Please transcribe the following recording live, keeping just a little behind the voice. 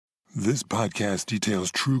This podcast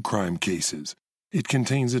details true crime cases. It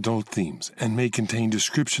contains adult themes and may contain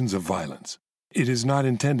descriptions of violence. It is not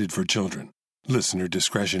intended for children. Listener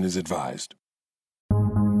discretion is advised.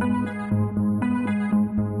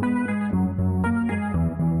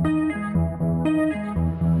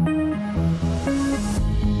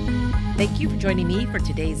 Thank you for joining me for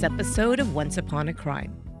today's episode of Once Upon a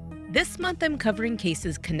Crime. This month I'm covering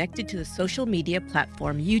cases connected to the social media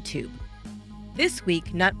platform YouTube. This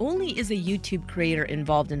week, not only is a YouTube creator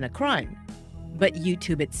involved in a crime, but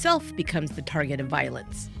YouTube itself becomes the target of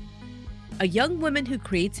violence. A young woman who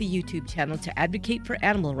creates a YouTube channel to advocate for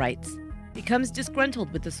animal rights becomes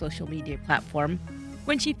disgruntled with the social media platform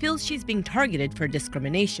when she feels she's being targeted for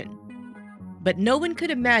discrimination. But no one could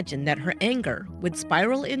imagine that her anger would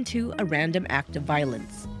spiral into a random act of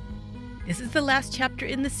violence. This is the last chapter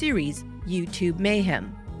in the series, YouTube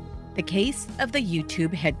Mayhem, the case of the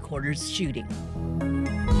YouTube headquarters shooting.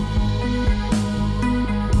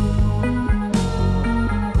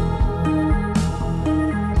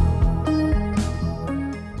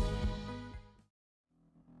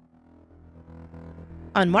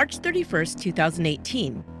 On March 31st,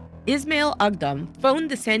 2018, Ismail Aghdam phoned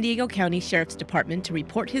the San Diego County Sheriff's Department to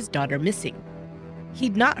report his daughter missing.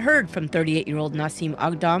 He'd not heard from 38-year-old Nasim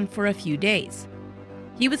Aghdam for a few days.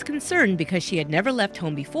 He was concerned because she had never left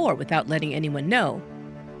home before without letting anyone know,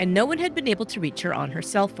 and no one had been able to reach her on her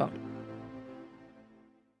cell phone.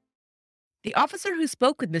 The officer who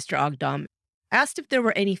spoke with Mr. Aghdam asked if there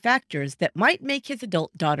were any factors that might make his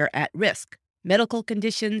adult daughter at risk, medical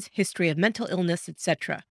conditions, history of mental illness,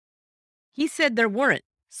 etc. He said there weren't.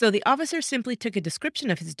 So the officer simply took a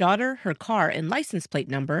description of his daughter, her car, and license plate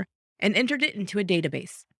number and entered it into a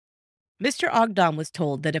database. Mr. Aghdam was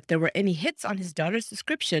told that if there were any hits on his daughter's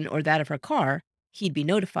description or that of her car, he'd be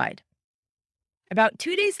notified. About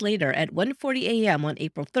 2 days later, at 1:40 a.m. on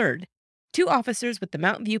April 3rd, two officers with the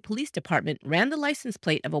Mountain View Police Department ran the license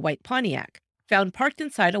plate of a white Pontiac, found parked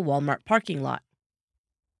inside a Walmart parking lot.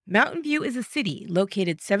 Mountain View is a city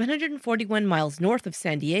located 741 miles north of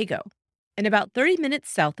San Diego, and about 30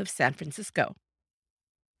 minutes south of San Francisco.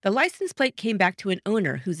 The license plate came back to an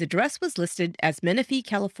owner whose address was listed as Menifee,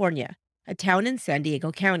 California, a town in San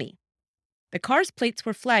Diego County. The car's plates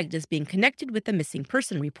were flagged as being connected with the missing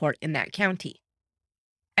person report in that county.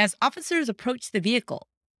 As officers approached the vehicle,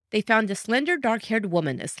 they found a slender, dark-haired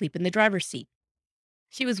woman asleep in the driver's seat.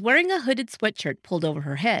 She was wearing a hooded sweatshirt pulled over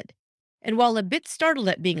her head, and while a bit startled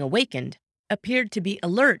at being awakened, appeared to be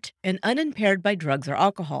alert and unimpaired by drugs or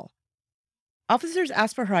alcohol. Officers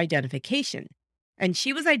asked for her identification, and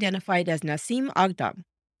she was identified as Nasim Aghdam,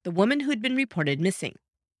 the woman who'd been reported missing.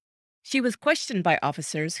 She was questioned by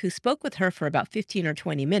officers who spoke with her for about 15 or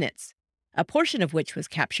 20 minutes, a portion of which was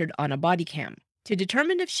captured on a body cam, to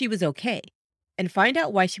determine if she was okay and find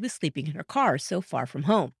out why she was sleeping in her car so far from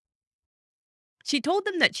home. She told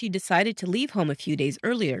them that she decided to leave home a few days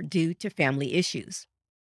earlier due to family issues.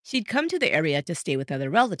 She'd come to the area to stay with other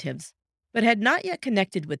relatives, but had not yet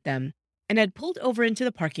connected with them and had pulled over into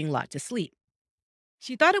the parking lot to sleep.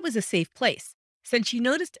 She thought it was a safe place, since she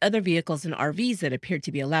noticed other vehicles and RVs that appeared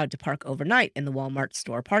to be allowed to park overnight in the Walmart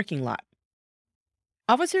store parking lot.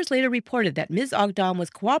 Officers later reported that Ms. Aghdam was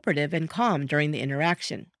cooperative and calm during the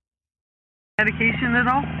interaction. Medication at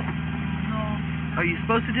all? No. Are you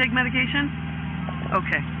supposed to take medication?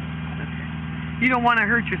 Okay. You don't want to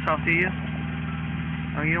hurt yourself, do you?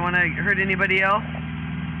 Oh, you don't want to hurt anybody else?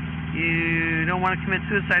 You don't want to commit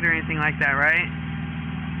suicide or anything like that, right?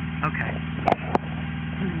 Okay.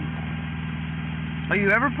 Are you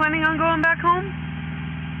ever planning on going back home?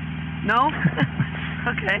 No?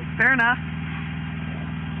 Okay, fair enough.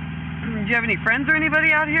 Do you have any friends or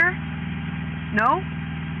anybody out here? No?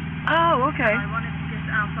 Oh, okay. I wanted to get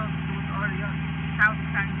out of those areas. South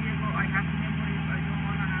San Diego, I have memories I don't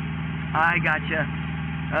want to have. I gotcha.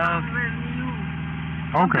 Somewhere new.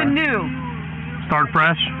 Something new. Start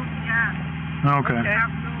fresh? Yeah. Okay. I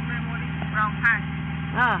have no memories from past.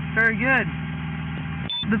 Ah, very good.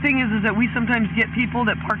 The thing is that we sometimes get people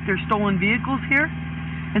that park their stolen vehicles here,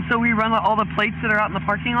 and so we run all the plates that are out in the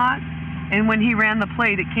parking lot, and when he ran the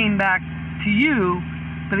plate, it came back to you,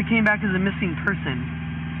 but it came back as a missing person.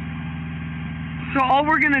 So all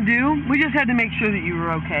we're going to do, we just had to make sure that you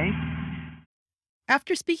were okay.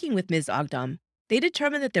 After speaking with Ms. Aghdam, they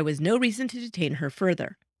determined that there was no reason to detain her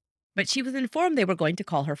further. But she was informed they were going to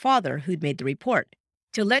call her father, who'd made the report,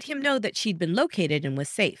 to let him know that she'd been located and was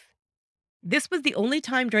safe. This was the only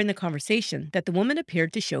time during the conversation that the woman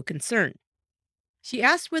appeared to show concern. She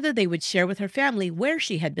asked whether they would share with her family where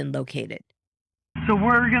she had been located. So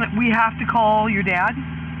we have to call your dad.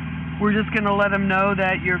 We're just going to let him know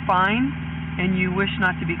that you're fine and you wish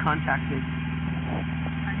not to be contacted.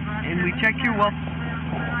 And we check your well.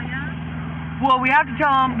 Well, we have to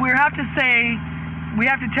tell them. We have to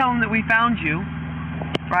tell them that we found you,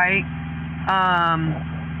 right?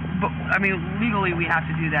 But I mean, legally we have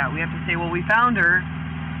to do that. We have to say, well, we found her.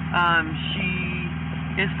 She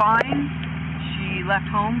is fine. She left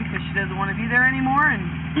home because she doesn't want to be there anymore, and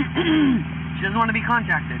she doesn't want to be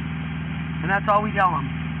contacted. And that's all we tell them.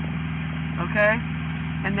 Okay?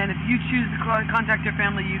 And then if you choose to contact your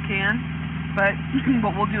family, you can. But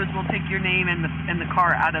what we'll do is we'll take your name and the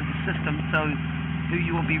car out of the system, so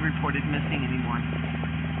you won't be reported missing anymore.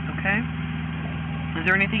 Okay? Is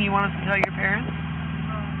there anything you want us to tell your parents?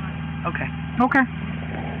 Okay. Okay.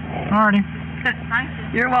 Alrighty. Thank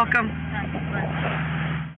you. You're welcome. Thank you.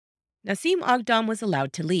 Bye. Nasim Aghdam was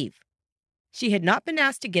allowed to leave. She had not been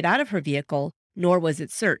asked to get out of her vehicle, nor was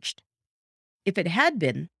it searched. If it had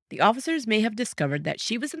been, the officers may have discovered that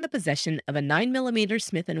she was in the possession of a 9mm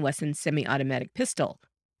Smith & Wesson semi-automatic pistol,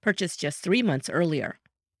 purchased just 3 months earlier.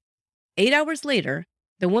 8 hours later,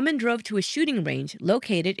 the woman drove to a shooting range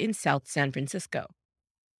located in South San Francisco.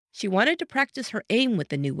 She wanted to practice her aim with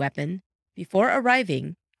the new weapon before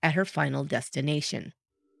arriving at her final destination.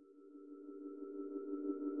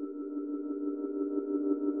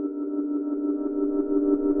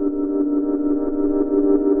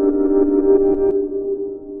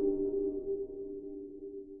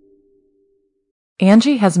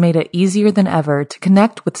 Angie has made it easier than ever to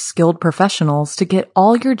connect with skilled professionals to get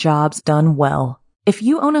all your jobs done well. If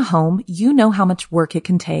you own a home, you know how much work it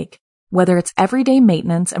can take, whether it's everyday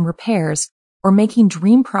maintenance and repairs or making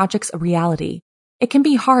dream projects a reality. It can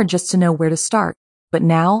be hard just to know where to start, but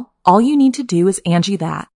now all you need to do is Angie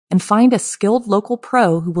that and find a skilled local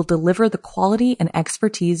pro who will deliver the quality and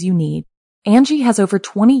expertise you need. Angie has over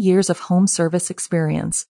 20 years of home service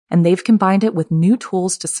experience, and they've combined it with new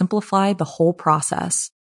tools to simplify the whole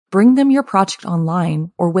process. Bring them your project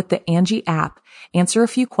online or with the Angie app, answer a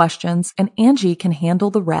few questions, and Angie can handle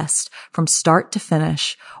the rest from start to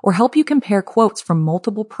finish, or help you compare quotes from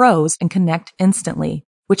multiple pros and connect instantly,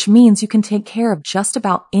 which means you can take care of just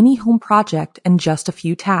about any home project in just a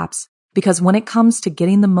few taps. Because when it comes to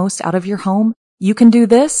getting the most out of your home, you can do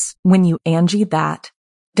this when you Angie that.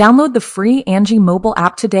 Download the free Angie mobile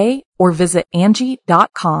app today or visit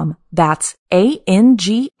Angie.com. That's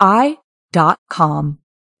ANGI.com.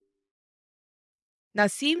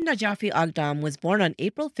 Nasim Najafi Aghdam was born on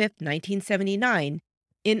April 5, 1979,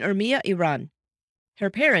 in Urmia, Iran. Her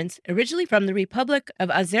parents, originally from the Republic of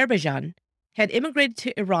Azerbaijan, had immigrated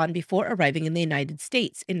to Iran before arriving in the United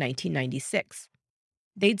States in 1996.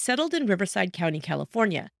 They'd settled in Riverside County,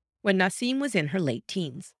 California, when Nasim was in her late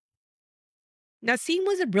teens. Nasim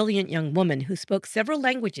was a brilliant young woman who spoke several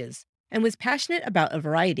languages and was passionate about a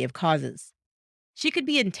variety of causes. She could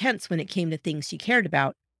be intense when it came to things she cared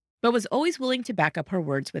about, but was always willing to back up her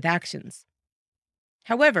words with actions.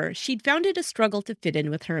 However, she'd found it a struggle to fit in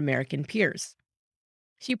with her American peers.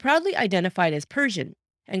 She proudly identified as Persian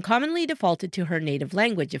and commonly defaulted to her native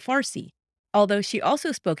language of Farsi, although she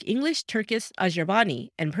also spoke English, Turkish, Azerbaijani,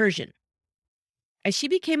 and Persian. As she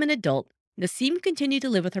became an adult, Nasim continued to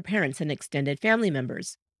live with her parents and extended family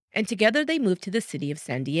members, and together they moved to the city of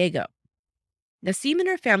San Diego. Nasim and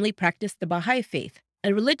her family practiced the Baha'i faith,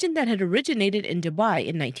 a religion that had originated in Dubai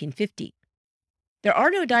in 1950. There are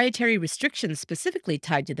no dietary restrictions specifically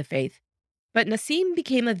tied to the faith, but Nasim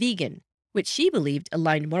became a vegan, which she believed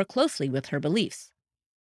aligned more closely with her beliefs.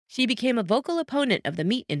 She became a vocal opponent of the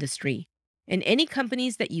meat industry and any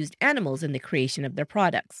companies that used animals in the creation of their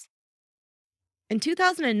products. In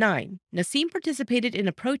 2009, Nasim participated in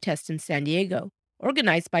a protest in San Diego,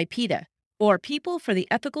 organized by PETA, or People for the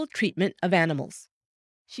Ethical Treatment of Animals.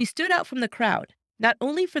 She stood out from the crowd, not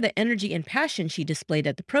only for the energy and passion she displayed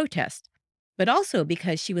at the protest, but also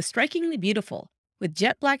because she was strikingly beautiful, with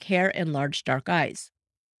jet black hair and large dark eyes.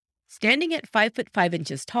 Standing at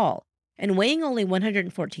 5'5" tall and weighing only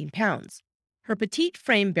 114 pounds, her petite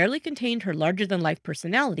frame barely contained her larger-than-life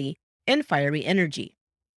personality and fiery energy.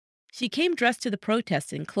 She came dressed to the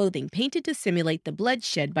protest in clothing painted to simulate the blood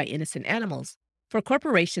shed by innocent animals for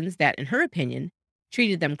corporations that, in her opinion,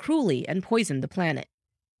 treated them cruelly and poisoned the planet.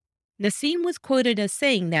 Nasim was quoted as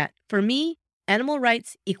saying that, for me, animal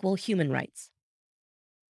rights equal human rights.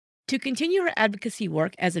 To continue her advocacy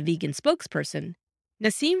work as a vegan spokesperson,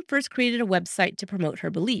 Nasim first created a website to promote her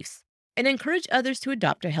beliefs and encourage others to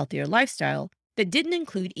adopt a healthier lifestyle that didn't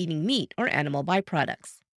include eating meat or animal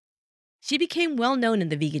byproducts. She became well known in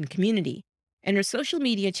the vegan community, and her social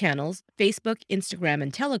media channels, Facebook, Instagram,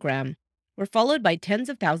 and Telegram, were followed by tens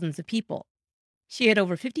of thousands of people. She had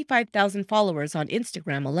over 55,000 followers on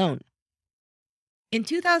Instagram alone. In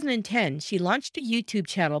 2010, she launched a YouTube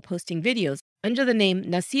channel posting videos under the name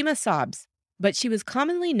Naseema Sabs, but she was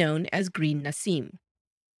commonly known as Green Naseem.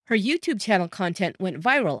 Her YouTube channel content went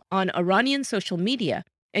viral on Iranian social media,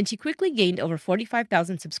 and she quickly gained over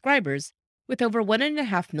 45,000 subscribers with over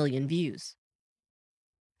 1.5 million views.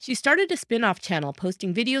 She started a spin-off channel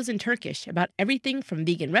posting videos in Turkish about everything from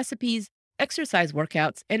vegan recipes, exercise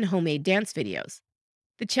workouts, and homemade dance videos.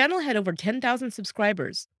 The channel had over 10,000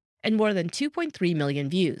 subscribers and more than 2.3 million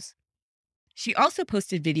views. She also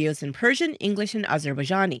posted videos in Persian, English, and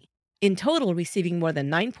Azerbaijani, in total receiving more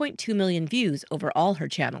than 9.2 million views over all her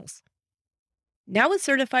channels. Now a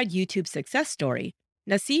certified YouTube success story,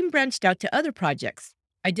 Naseem branched out to other projects,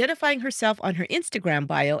 identifying herself on her Instagram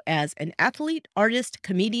bio as an athlete, artist,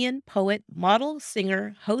 comedian, poet, model,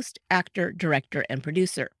 singer, host, actor, director, and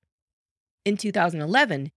producer. In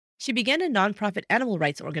 2011, she began a nonprofit animal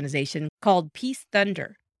rights organization called Peace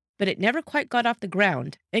Thunder, but it never quite got off the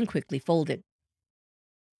ground and quickly folded.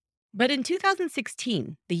 But in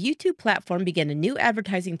 2016, the YouTube platform began a new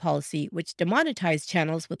advertising policy which demonetized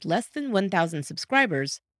channels with less than 1,000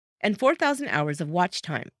 subscribers and 4,000 hours of watch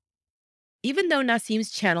time. Even though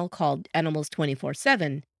Naseem's channel, called Animals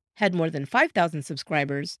 24/7, had more than 5,000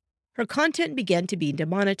 subscribers, her content began to be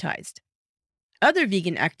demonetized. Other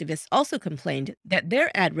vegan activists also complained that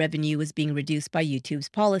their ad revenue was being reduced by YouTube's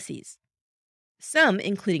policies. Some,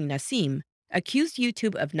 including Naseem, accused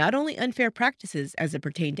YouTube of not only unfair practices as it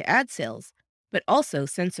pertained to ad sales, but also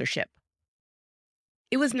censorship.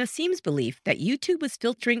 It was Naseem's belief that YouTube was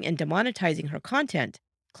filtering and demonetizing her content,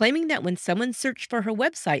 claiming that when someone searched for her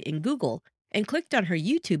website in Google and clicked on her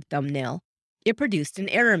YouTube thumbnail, it produced an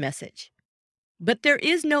error message. But there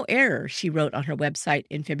is no error, she wrote on her website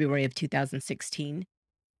in February of 2016.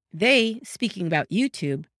 They, speaking about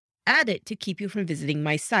YouTube, add it to keep you from visiting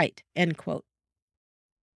my site, end quote.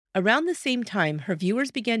 Around the same time, her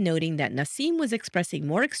viewers began noting that Naseem was expressing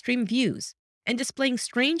more extreme views and displaying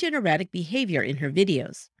strange and erratic behavior in her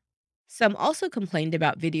videos. Some also complained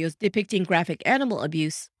about videos depicting graphic animal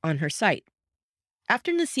abuse on her site.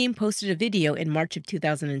 After Naseem posted a video in March of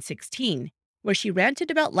 2016, where she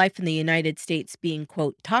ranted about life in the United States being,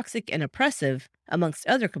 quote, toxic and oppressive, amongst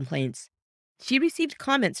other complaints, she received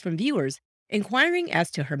comments from viewers inquiring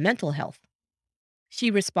as to her mental health.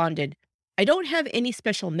 She responded, "I don't have any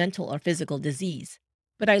special mental or physical disease,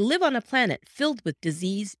 but I live on a planet filled with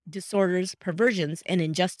disease, disorders, perversions, and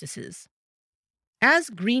injustices." As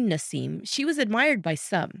Green Naseem, she was admired by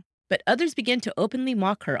some, but others began to openly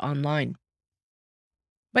mock her online.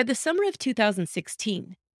 By the summer of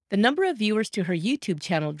 2016, the number of viewers to her YouTube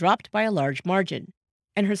channel dropped by a large margin,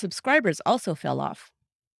 and her subscribers also fell off.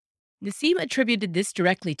 Naseem attributed this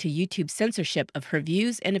directly to YouTube's censorship of her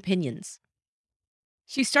views and opinions.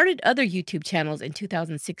 She started other YouTube channels in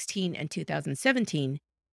 2016 and 2017,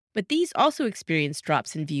 but these also experienced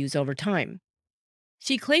drops in views over time.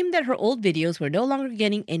 She claimed that her old videos were no longer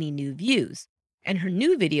getting any new views, and her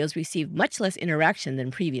new videos received much less interaction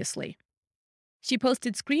than previously. She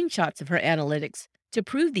posted screenshots of her analytics to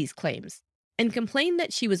prove these claims, and complained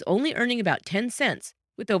that she was only earning about 10 cents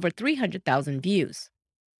with over 300,000 views.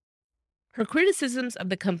 Her criticisms of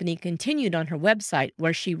the company continued on her website,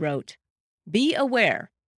 where she wrote, "Be aware,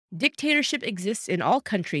 dictatorship exists in all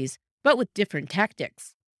countries, but with different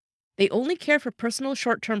tactics. They only care for personal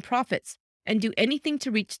short-term profits and do anything to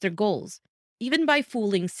reach their goals, even by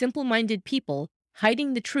fooling simple-minded people,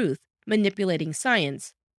 hiding the truth, manipulating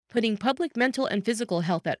science, putting public mental and physical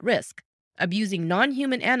health at risk, abusing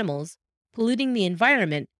non-human animals, polluting the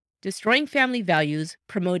environment, destroying family values,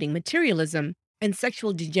 promoting materialism and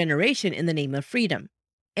sexual degeneration in the name of freedom,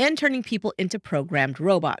 and turning people into programmed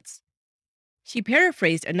robots." She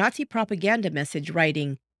paraphrased a Nazi propaganda message,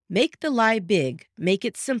 writing, "Make the lie big, make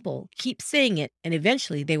it simple, keep saying it, and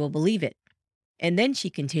eventually they will believe it." And then she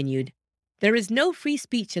continued, "There is no free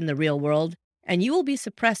speech in the real world, and you will be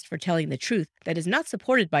suppressed for telling the truth that is not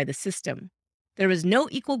supported by the system. There is no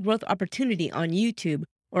equal growth opportunity on YouTube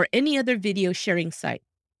or any other video sharing site.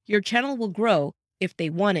 Your channel will grow if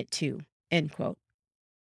they want it to," end quote.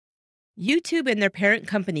 YouTube and their parent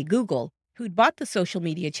company Google, who'd bought the social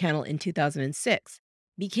media channel in 2006,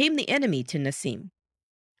 became the enemy to Naseem.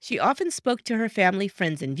 She often spoke to her family,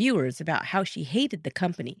 friends, and viewers about how she hated the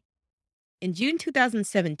company. In June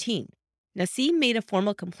 2017, Naseem made a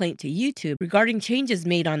formal complaint to YouTube regarding changes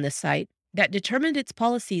made on the site that determined its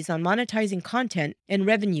policies on monetizing content and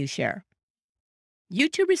revenue share.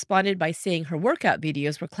 YouTube responded by saying her workout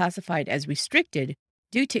videos were classified as restricted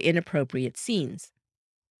due to inappropriate scenes.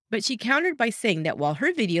 But she countered by saying that while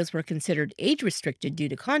her videos were considered age-restricted due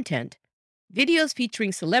to content, videos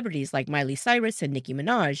featuring celebrities like Miley Cyrus and Nicki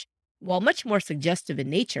Minaj while much more suggestive in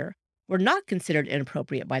nature, were not considered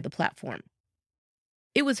inappropriate by the platform.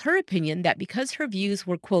 It was her opinion that because her views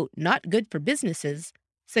were, quote, not good for businesses,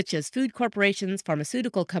 such as food corporations,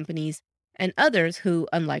 pharmaceutical companies, and others who,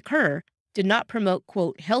 unlike her, did not promote,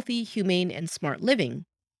 quote, healthy, humane, and smart living,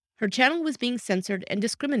 her channel was being censored and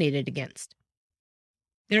discriminated against.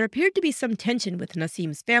 There appeared to be some tension with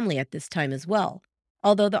Nasim's family at this time as well,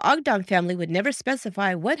 although the Ogdam family would never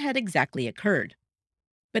specify what had exactly occurred.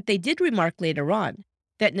 But they did remark later on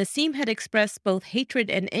that Nasim had expressed both hatred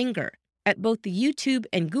and anger at both the YouTube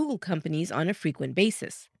and Google companies on a frequent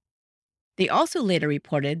basis. They also later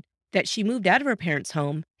reported that she moved out of her parents'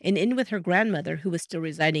 home and in with her grandmother, who was still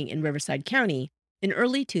residing in Riverside County, in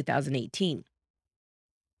early 2018.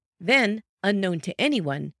 Then, unknown to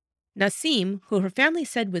anyone, Nasim, who her family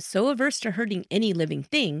said was so averse to hurting any living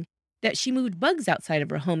thing that she moved bugs outside of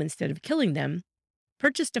her home instead of killing them,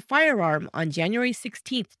 purchased a firearm on January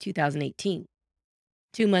 16, 2018.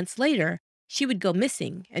 2 months later, she would go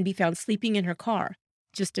missing and be found sleeping in her car,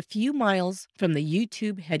 just a few miles from the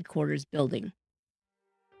YouTube headquarters building.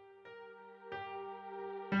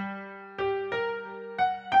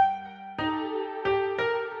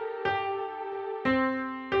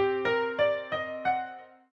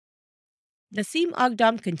 Nasim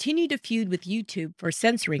Ogdam continued to feud with YouTube for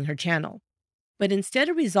censoring her channel. But instead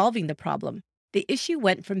of resolving the problem, the issue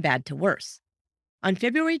went from bad to worse. On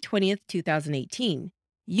February 20th, 2018,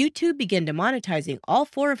 YouTube began demonetizing all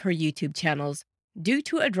 4 of her YouTube channels due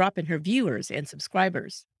to a drop in her viewers and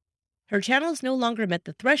subscribers. Her channels no longer met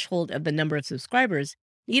the threshold of the number of subscribers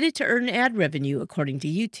needed to earn ad revenue, according to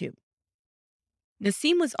YouTube.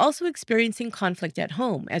 Nasim was also experiencing conflict at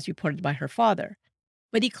home, as reported by her father,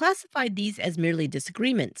 but he classified these as merely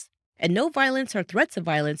disagreements, and no violence or threats of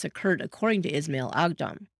violence occurred, according to Ismail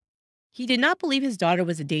Ogdam. He did not believe his daughter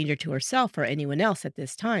was a danger to herself or anyone else at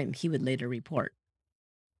this time, he would later report.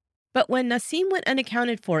 But when Nasim went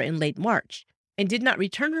unaccounted for in late March and did not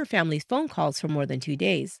return her family's phone calls for more than 2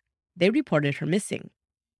 days, they reported her missing.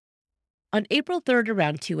 On April 3rd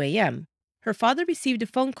around 2 a.m., her father received a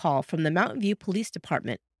phone call from the Mountain View Police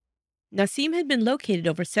Department. Nasim had been located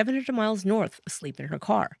over 700 miles north, asleep in her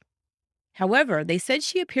car. However, they said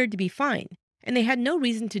she appeared to be fine, and they had no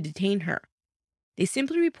reason to detain her. They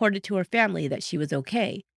simply reported to her family that she was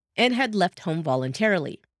okay and had left home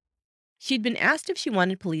voluntarily. She'd been asked if she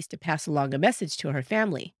wanted police to pass along a message to her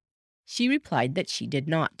family. She replied that she did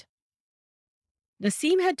not.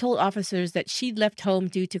 Nasim had told officers that she'd left home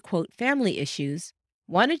due to, quote, family issues,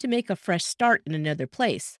 wanted to make a fresh start in another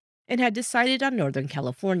place, and had decided on Northern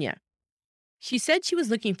California. She said she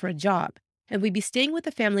was looking for a job and would be staying with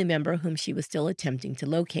a family member whom she was still attempting to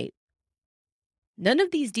locate. None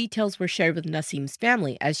of these details were shared with Nasim's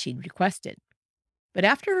family as she'd requested. But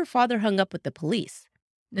after her father hung up with the police,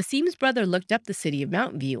 Nasim's brother looked up the city of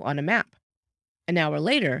Mountain View on a map. An hour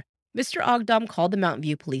later, Mr. Ogdam called the Mountain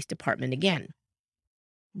View Police Department again.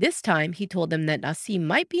 This time, he told them that Nasim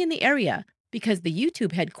might be in the area because the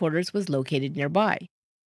YouTube headquarters was located nearby.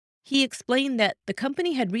 He explained that the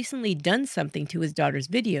company had recently done something to his daughter's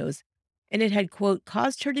videos, and it had, quote,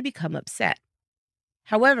 caused her to become upset.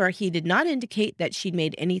 However, he did not indicate that she'd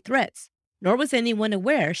made any threats, nor was anyone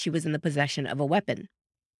aware she was in the possession of a weapon.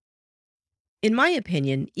 In my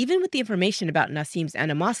opinion, even with the information about Nasim's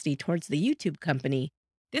animosity towards the YouTube company,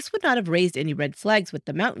 this would not have raised any red flags with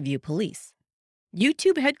the Mountain View police.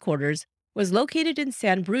 YouTube headquarters was located in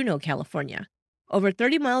San Bruno, California, over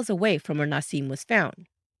 30 miles away from where Nasim was found.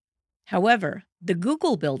 However, the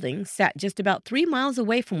Google building sat just about 3 miles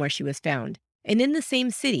away from where she was found, and in the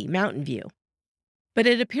same city, Mountain View. But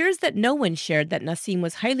it appears that no one shared that Nasim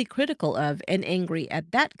was highly critical of and angry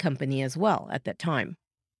at that company as well at that time.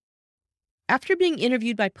 After being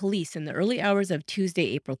interviewed by police in the early hours of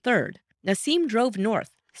Tuesday, April 3rd, Nasim drove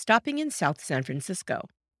north, stopping in South San Francisco.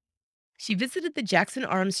 She visited the Jackson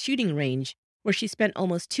Arms shooting range, where she spent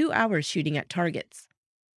almost 2 hours shooting at targets.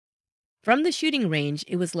 From the shooting range,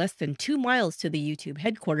 it was less than 2 miles to the YouTube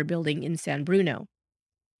headquarters building in San Bruno.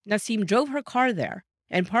 Nasim drove her car there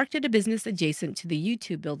and parked at a business adjacent to the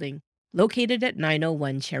YouTube building, located at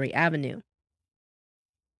 901 Cherry Avenue.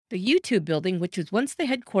 The YouTube building, which was once the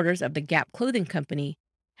headquarters of the Gap Clothing Company,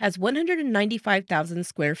 has 195,000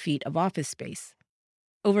 square feet of office space.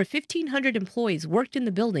 Over 1,500 employees worked in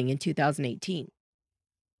the building in 2018.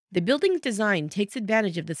 The building's design takes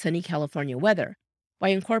advantage of the sunny California weather by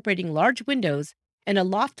incorporating large windows and a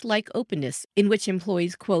loft-like openness in which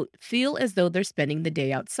employees, quote, feel as though they're spending the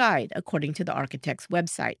day outside, according to the architect's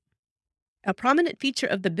website. A prominent feature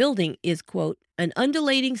of the building is, quote, an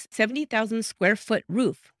undulating 70,000 square foot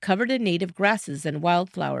roof covered in native grasses and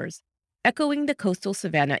wildflowers, echoing the coastal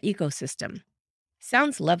savanna ecosystem.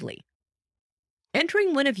 Sounds lovely.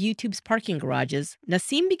 Entering one of YouTube's parking garages,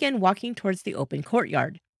 Nassim began walking towards the open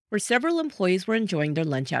courtyard, where several employees were enjoying their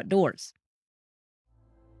lunch outdoors.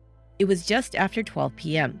 It was just after 12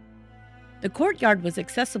 p.m. The courtyard was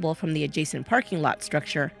accessible from the adjacent parking lot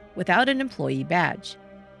structure without an employee badge.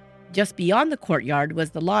 Just beyond the courtyard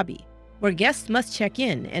was the lobby, where guests must check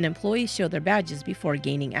in and employees show their badges before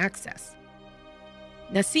gaining access.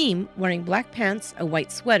 Nassim, wearing black pants, a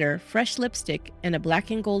white sweater, fresh lipstick, and a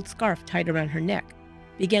black and gold scarf tied around her neck,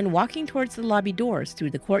 began walking towards the lobby doors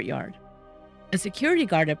through the courtyard. A security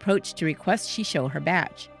guard approached to request she show her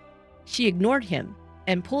badge. She ignored him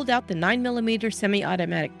and pulled out the 9mm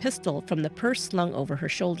semi-automatic pistol from the purse slung over her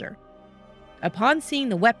shoulder. Upon seeing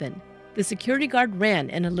the weapon, the security guard ran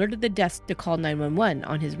and alerted the desk to call 911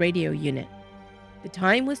 on his radio unit. The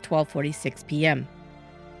time was 12:46 p.m.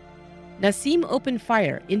 Nassim opened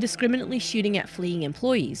fire, indiscriminately shooting at fleeing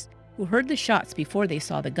employees who heard the shots before they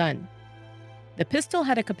saw the gun. The pistol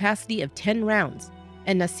had a capacity of 10 rounds,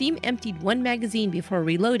 and Nassim emptied one magazine before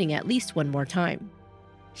reloading at least one more time.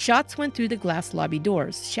 Shots went through the glass lobby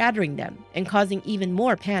doors, shattering them and causing even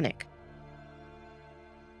more panic.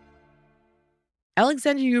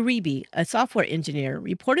 Alexander Uribe, a software engineer,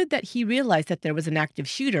 reported that he realized that there was an active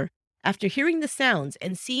shooter after hearing the sounds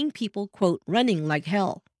and seeing people, quote, running like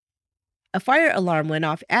hell. A fire alarm went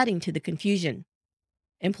off, adding to the confusion.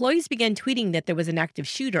 Employees began tweeting that there was an active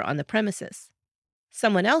shooter on the premises.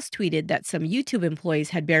 Someone else tweeted that some YouTube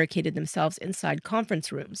employees had barricaded themselves inside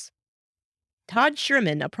conference rooms. Todd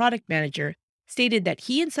Sherman, a product manager, stated that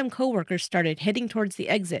he and some coworkers started heading towards the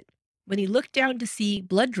exit when he looked down to see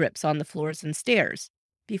blood drips on the floors and stairs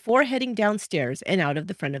before heading downstairs and out of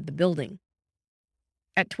the front of the building.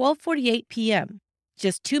 At 12:48 p.m.,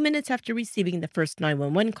 just 2 minutes after receiving the first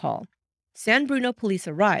 911 call, San Bruno police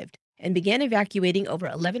arrived and began evacuating over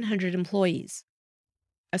 1,100 employees.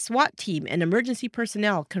 A SWAT team and emergency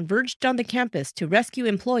personnel converged on the campus to rescue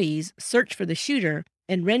employees, search for the shooter,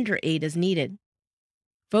 and render aid as needed.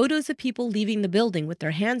 Photos of people leaving the building with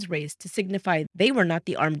their hands raised to signify they were not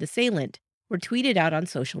the armed assailant were tweeted out on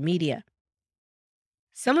social media.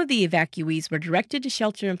 Some of the evacuees were directed to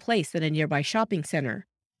shelter in place at a nearby shopping center.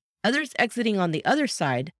 Others exiting on the other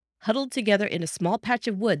side huddled together in a small patch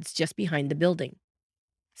of woods just behind the building.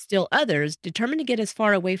 Still others, determined to get as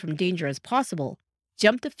far away from danger as possible,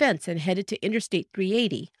 jumped the fence and headed to Interstate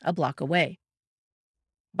 380, a block away.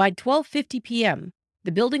 By 12:50 p.m.,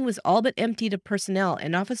 the building was all but emptied of personnel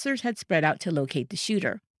and officers had spread out to locate the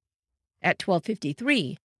shooter. At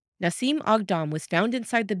 12:53, Nassim Aghdam was found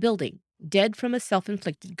inside the building, dead from a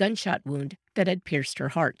self-inflicted gunshot wound that had pierced her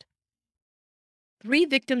heart. 3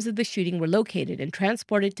 victims of the shooting were located and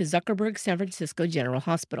transported to Zuckerberg San Francisco General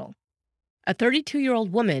Hospital. A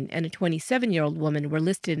 32-year-old woman and a 27-year-old woman were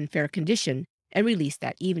listed in fair condition and released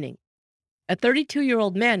that evening. A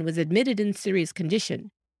 32-year-old man was admitted in serious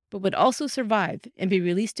condition, but would also survive and be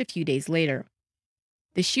released a few days later.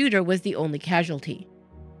 The shooter was the only casualty.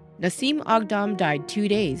 Nassim Aghdam died 2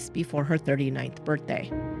 days before her 39th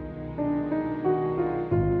birthday.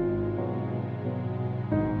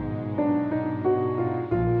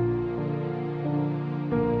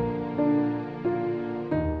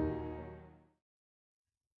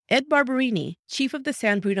 Ed Barberini, chief of the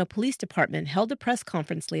San Bruno Police Department, held a press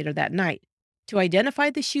conference later that night to identify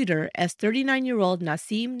the shooter as 39-year-old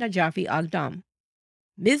Nassim Najafi Aghdam.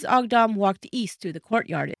 Ms. Aghdam walked east through the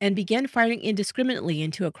courtyard and began firing indiscriminately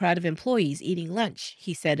into a crowd of employees eating lunch,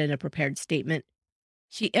 he said in a prepared statement.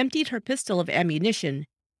 She emptied her pistol of ammunition,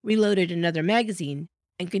 reloaded another magazine,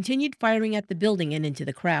 and continued firing at the building and into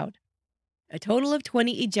the crowd. A total of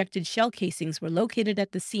 20 ejected shell casings were located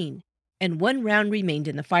at the scene, and 1 round remained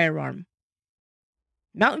in the firearm.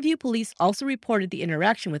 Mountain View police also reported the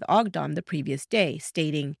interaction with Aghdam the previous day,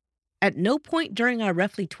 stating, "At no point during our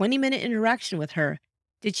roughly 20-minute interaction with her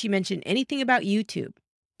did she mention anything about YouTube,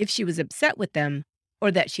 if she was upset with them,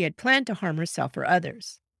 or that she had planned to harm herself or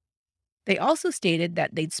others." They also stated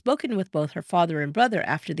that they'd spoken with both her father and brother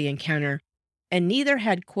after the encounter, and neither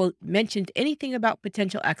had, quote, mentioned anything about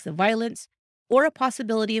potential acts of violence or a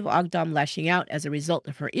possibility of Aghdam lashing out as a result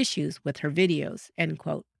of her issues with her videos, end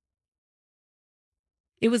quote.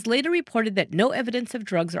 It was later reported that no evidence of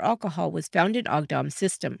drugs or alcohol was found in Aghdam's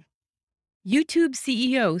system. YouTube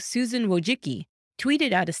CEO Susan Wojcicki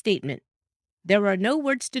tweeted out a statement, "There are no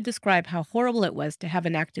words to describe how horrible it was to have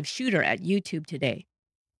an active shooter at YouTube today.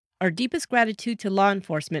 Our deepest gratitude to law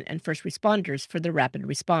enforcement and first responders for the rapid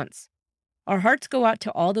response. Our hearts go out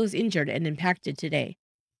to all those injured and impacted today.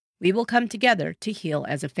 We will come together to heal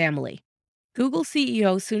as a family." Google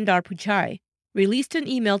CEO Sundar Pichai released an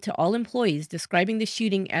email to all employees describing the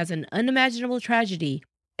shooting as an unimaginable tragedy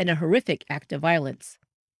and a horrific act of violence.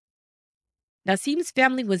 Nasim's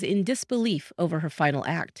family was in disbelief over her final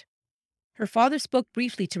act. Her father spoke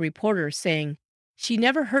briefly to reporters, saying, "She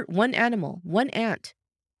never hurt one animal, one ant.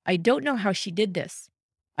 I don't know how she did this.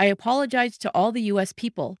 I apologize to all the U.S.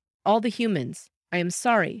 people, all the humans. I am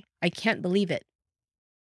sorry. I can't believe it."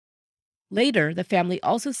 Later, the family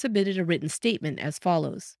also submitted a written statement as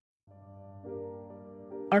follows.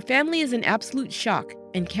 "Our family is in absolute shock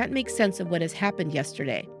and can't make sense of what has happened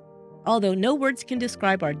yesterday. Although no words can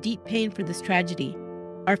describe our deep pain for this tragedy,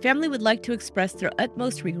 our family would like to express their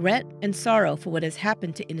utmost regret and sorrow for what has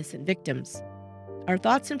happened to innocent victims. Our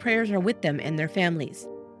thoughts and prayers are with them and their families.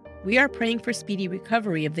 We are praying for speedy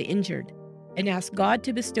recovery of the injured and ask God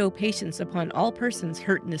to bestow patience upon all persons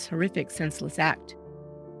hurt in this horrific, senseless act.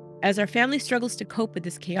 As our family struggles to cope with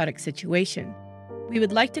this chaotic situation, we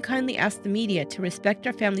would like to kindly ask the media to respect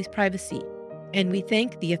our family's privacy, and we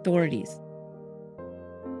thank the authorities."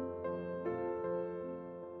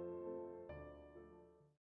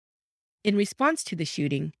 In response to the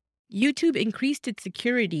shooting, YouTube increased its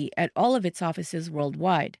security at all of its offices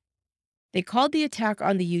worldwide. They called the attack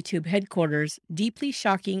on the YouTube headquarters deeply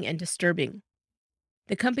shocking and disturbing.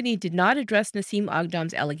 The company did not address Nasim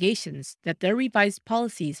Aghdam's allegations that their revised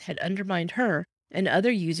policies had undermined her and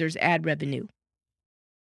other users' ad revenue.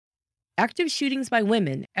 Active shootings by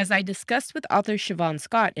women, as I discussed with author Siobhan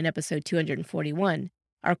Scott in episode 241,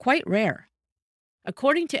 are quite rare.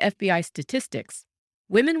 According to FBI statistics,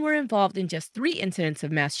 women were involved in just 3 incidents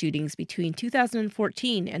of mass shootings between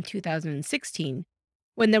 2014 and 2016,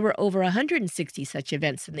 when there were over 160 such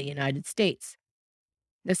events in the United States.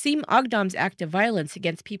 Nasim Aghdam's act of violence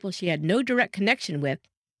against people she had no direct connection with,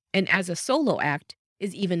 and as a solo act,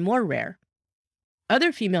 is even more rare.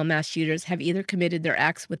 Other female mass shooters have either committed their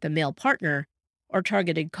acts with a male partner or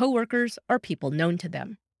targeted coworkers or people known to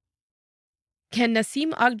them. Can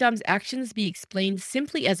Nasim Aghdam's actions be explained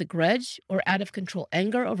simply as a grudge or out-of-control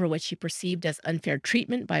anger over what she perceived as unfair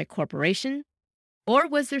treatment by a corporation? Or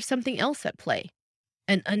was there something else at play?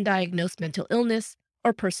 An undiagnosed mental illness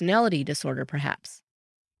or personality disorder, perhaps?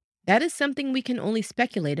 That is something we can only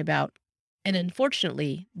speculate about, and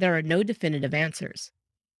unfortunately, there are no definitive answers.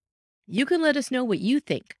 You can let us know what you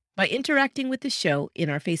think by interacting with the show in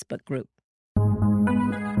our Facebook group.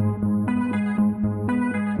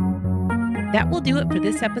 That will do it for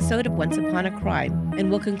this episode of Once Upon a Crime,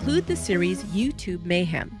 and will conclude the series YouTube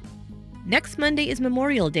Mayhem. Next Monday is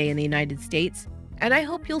Memorial Day in the United States, and I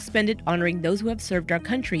hope you'll spend it honoring those who have served our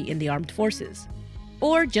country in the armed forces,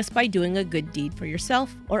 or just by doing a good deed for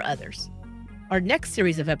yourself or others. Our next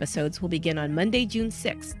series of episodes will begin on Monday, June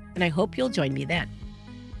 6th, and I hope you'll join me then.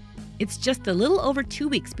 It's just a little over 2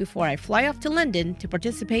 weeks before I fly off to London to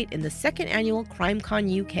participate in the 2nd annual CrimeCon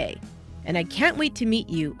UK, and I can't wait to meet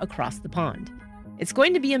you across the pond. It's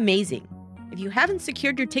going to be amazing. If you haven't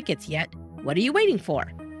secured your tickets yet, what are you waiting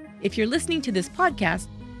for? If you're listening to this podcast,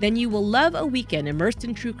 then you will love a weekend immersed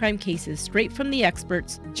in true crime cases straight from the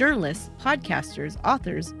experts, journalists, podcasters,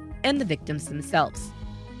 authors, and the victims themselves.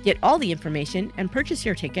 Get all the information and purchase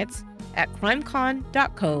your tickets at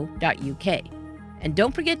crimecon.co.uk. And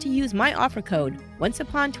don't forget to use my offer code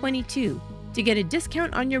ONCEUPON22 to get a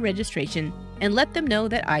discount on your registration and let them know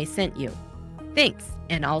that I sent you. Thanks,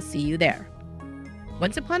 and I'll see you there.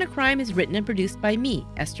 Once Upon a Crime is written and produced by me,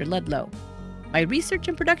 Esther Ludlow. My research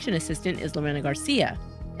and production assistant is Lorena Garcia,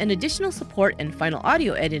 and additional support and final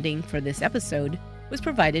audio editing for this episode was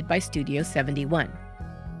provided by Studio 71.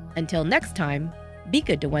 Until next time, be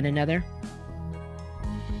good to one another.